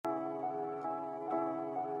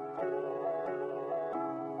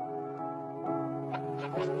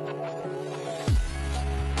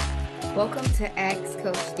Welcome to Ask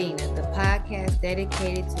Coach Dina, the podcast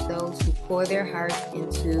dedicated to those who pour their hearts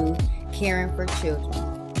into caring for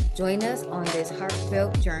children. Join us on this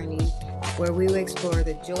heartfelt journey where we will explore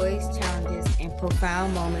the joys, challenges, and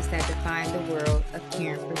profound moments that define the world of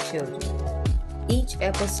caring for children. Each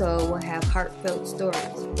episode will have heartfelt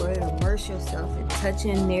stories where you'll immerse yourself in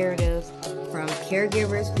touching narratives from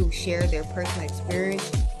caregivers who share their personal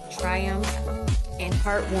experience, triumphs, and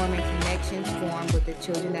heartwarming connections formed with the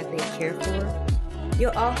children that they care for.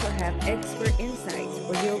 You'll also have expert insights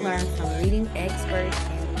where you'll learn from leading experts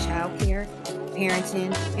in child care,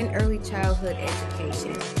 parenting, and early childhood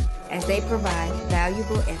education as they provide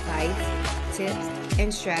valuable advice, tips,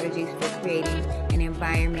 and strategies for creating an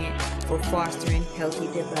environment for fostering healthy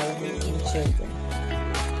development in children.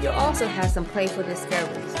 You'll also have some playful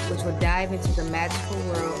discoveries, which will dive into the magical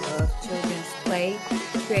world of children's play,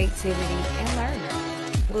 creativity, and learning.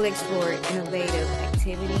 We'll explore innovative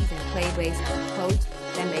activities and play-based approach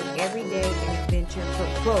that make every day an adventure for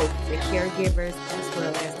both the caregivers as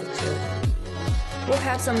well as the children. We'll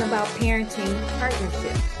have something about parenting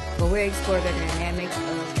partnerships, where we'll explore the dynamics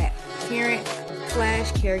of that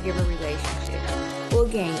parent/caregiver relationship. We'll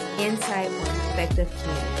gain insight on effective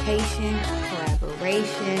communication,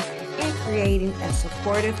 collaboration, and creating a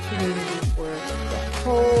supportive community for the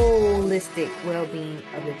holistic well-being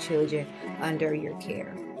of the children under your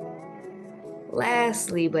care.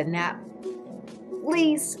 Lastly, but not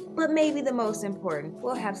least, but maybe the most important,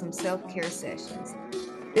 we'll have some self-care sessions.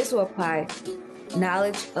 This will apply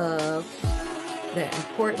knowledge of the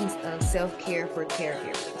importance of self-care for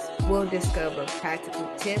caregivers. We'll discover practical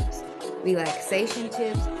tips, relaxation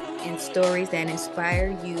tips, and stories that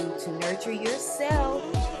inspire you to nurture yourself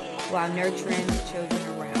while nurturing the children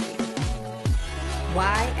around you.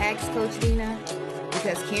 Why Ask Coach Dina?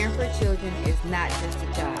 Because caring for children is not just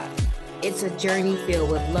a job. It's a journey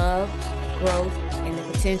filled with love, growth, and the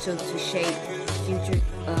potential to shape the future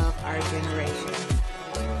of our generation.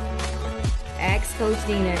 Ask Coach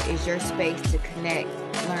Dina is your space to connect,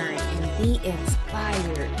 learn, and be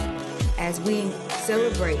inspired as we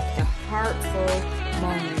celebrate the heartful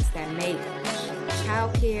moments that make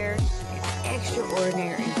childcare an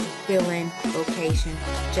extraordinary and fulfilling vocation,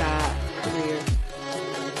 job, career,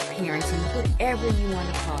 parenting, whatever you want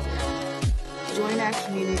to call it. Join our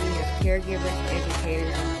community of caregivers,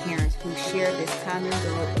 educators, and parents who share this common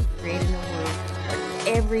goal of creating a world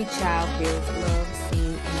where every child feels loved,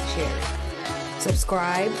 seen, and cherished.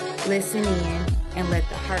 Subscribe, listen in, and let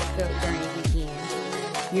the heartfelt journey begin.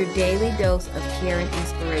 Your daily dose of care and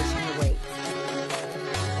inspiration awaits.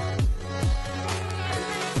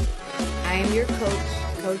 I am your coach,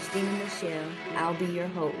 Coach Dina Michelle. I'll be your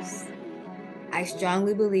host. I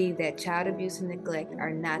strongly believe that child abuse and neglect are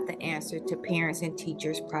not the answer to parents and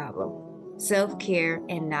teachers' problem. Self-care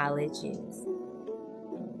and knowledge is.